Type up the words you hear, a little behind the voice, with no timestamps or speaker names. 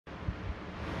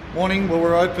Morning, well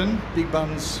we're open. Big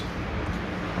Buns,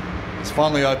 it's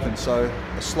finally open, so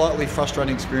a slightly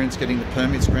frustrating experience getting the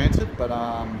permits granted, but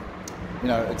you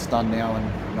know, it's done now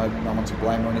and no one to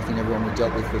blame or anything. Everyone we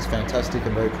dealt with was fantastic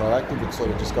and very proactive. It sort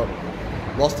of just got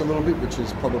lost a little bit, which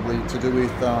is probably to do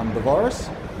with the virus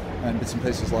and bits and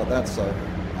pieces like that, so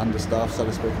understaffed, so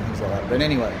to speak, and things like that. But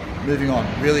anyway, moving on.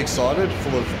 Really excited,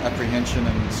 full of apprehension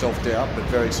and self-doubt, but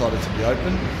very excited to be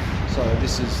open. So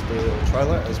this is the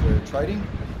trailer as we're trading.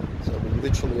 So we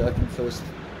literally opened first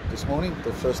this morning.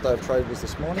 The first day of trade was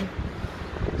this morning.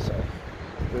 So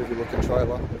groovy looking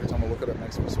trailer. Every time I look at it, it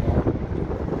makes me smile.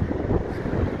 It's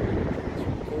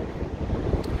really cool.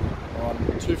 On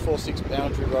 246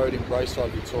 Boundary Road in Braeside,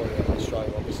 Victoria,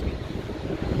 Australia, obviously.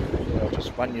 So I'll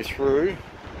just run you through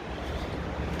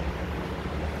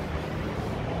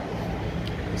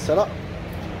the setup.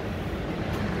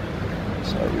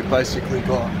 So we've basically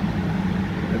got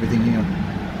everything here.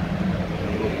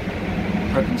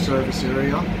 Prep and service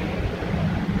area, and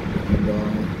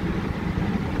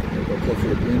we've got coffee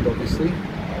at the end, obviously.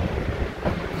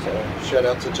 So shout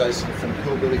out to Jason from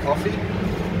Hillbilly Coffee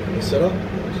for the setup.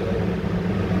 So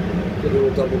the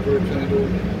little double group handle,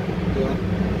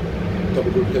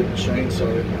 double group head machine. So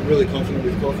I'm really confident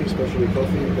with coffee, especially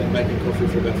coffee. I've been making coffee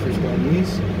for about 15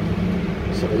 years.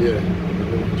 So yeah, I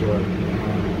really enjoy it.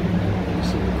 You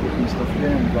see the cooking stuff here,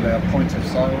 and we've got our point of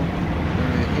sale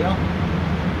area here.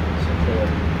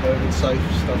 COVID safe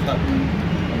stuff happening,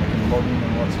 and we can log in and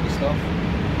all that sort of stuff.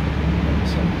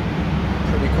 So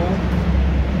pretty cool.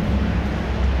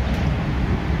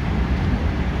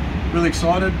 Really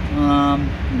excited.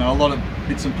 You know, a lot of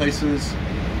bits and pieces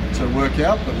to work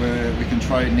out, but we can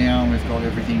trade now, and we've got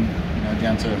everything, you know,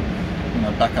 down to, you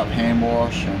know, backup hand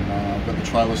wash, and got the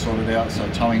trailer sorted out, so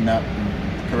towing that,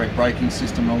 and the correct braking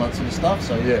system, and all that sort of stuff.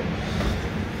 So yeah,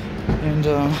 and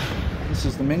this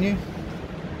is the menu.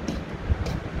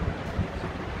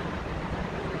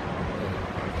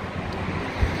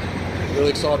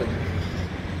 Really excited.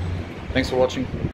 Thanks for watching.